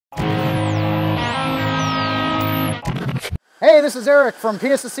Hey, this is Eric from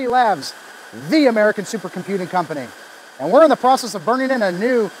PSSC Labs, the American supercomputing company. And we're in the process of burning in a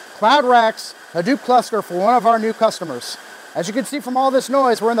new CloudRax Hadoop cluster for one of our new customers. As you can see from all this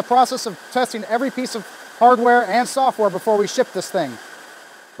noise, we're in the process of testing every piece of hardware and software before we ship this thing.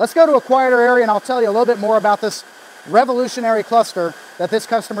 Let's go to a quieter area and I'll tell you a little bit more about this revolutionary cluster that this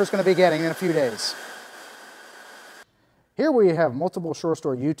customer is going to be getting in a few days. Here we have multiple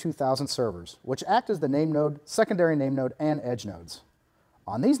SureStore U2000 servers, which act as the name node, secondary name node, and edge nodes.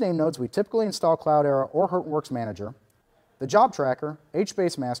 On these name nodes, we typically install Cloudera or Hortonworks Manager, the Job Tracker,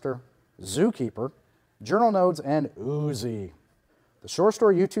 HBase Master, Zookeeper, Journal Nodes, and Oozy. The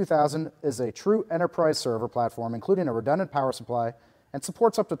SureStore U2000 is a true enterprise server platform, including a redundant power supply, and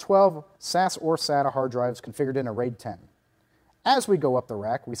supports up to 12 SAS or SATA hard drives configured in a RAID 10. As we go up the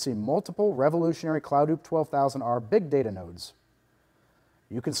rack, we see multiple revolutionary CloudRax 12000R big data nodes.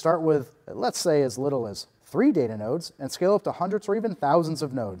 You can start with, let's say, as little as 3 data nodes and scale up to hundreds or even thousands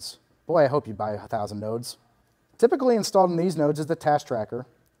of nodes. Boy, I hope you buy 1,000 nodes. Typically installed in these nodes is the Task Tracker,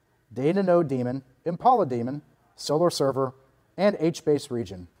 Data Node Daemon, Impala Daemon, Solar Server, and HBase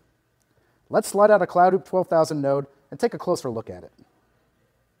Region. Let's slide out a CloudRax 12000 node and take a closer look at it.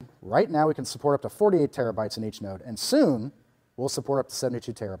 Right now we can support up to 48 terabytes in each node, and soon we'll support up to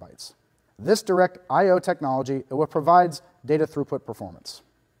 72 terabytes. This direct I/O technology provides data throughput performance.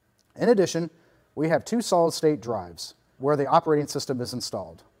 In addition, we have 2 solid-state drives where the operating system is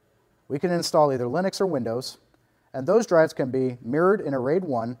installed. We can install either Linux or Windows, and those drives can be mirrored in a RAID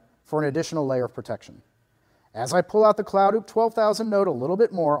 1 for an additional layer of protection. As I pull out the CloudRax 12000 node a little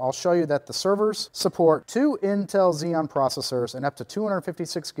bit more, I'll show you that the servers support 2 Intel Xeon processors and up to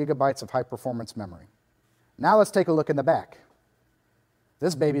 256 gigabytes of high-performance memory. Now let's take a look in the back.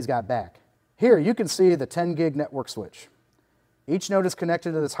 This baby's got back. Here you can see the 10 gig network switch. Each node is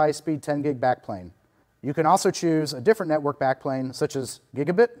connected to this high-speed 10 gig backplane. You can also choose a different network backplane such as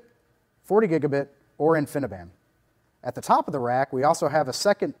gigabit, 40 gigabit, or InfiniBand. At the top of the rack, we also have a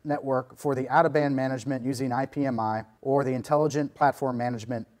second network for the out-of-band management using IPMI or the Intelligent Platform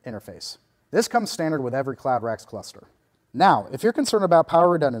Management Interface. This comes standard with every CloudRax cluster. Now, if you're concerned about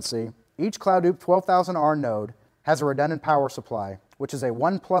power redundancy, each CloudRax 12000R node has a redundant power supply, which is a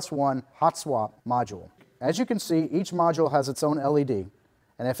 1+1 hot swap module. As you can see, each module has its own LED,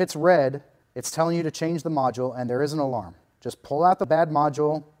 and if it's red, it's telling you to change the module and there is an alarm. Just pull out the bad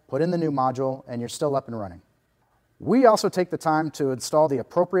module, put in the new module, and you're still up and running. We also take the time to install the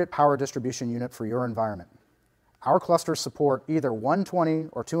appropriate power distribution unit for your environment. Our clusters support either 120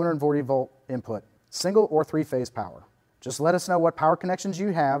 or 240 volt input, single or 3-phase power. Just let us know what power connections you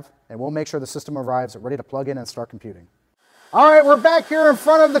have, and we'll make sure the system arrives ready to plug in and start computing. All right, we're back here in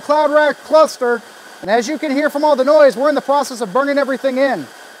front of the CloudRax cluster, and as you can hear from all the noise, we're in the process of burning everything in.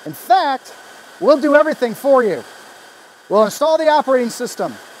 In fact, we'll do everything for you. We'll install the operating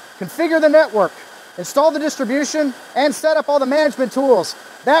system, configure the network, install the distribution, and set up all the management tools.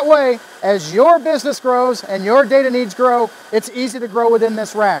 That way, as your business grows and your data needs grow, it's easy to grow within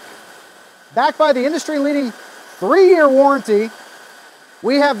this rack. Backed by the industry-leading 3-year warranty,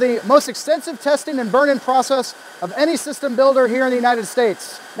 we have the most extensive testing and burn-in process of any system builder here in the United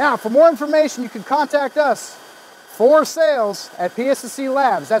States. Now, for more information, you can contact us for sales at PSSC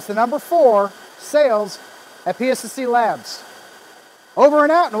Labs. That's the number 4, sales at PSSC Labs. Over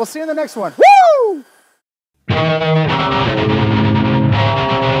and out, and we'll see you in the next one. Woo!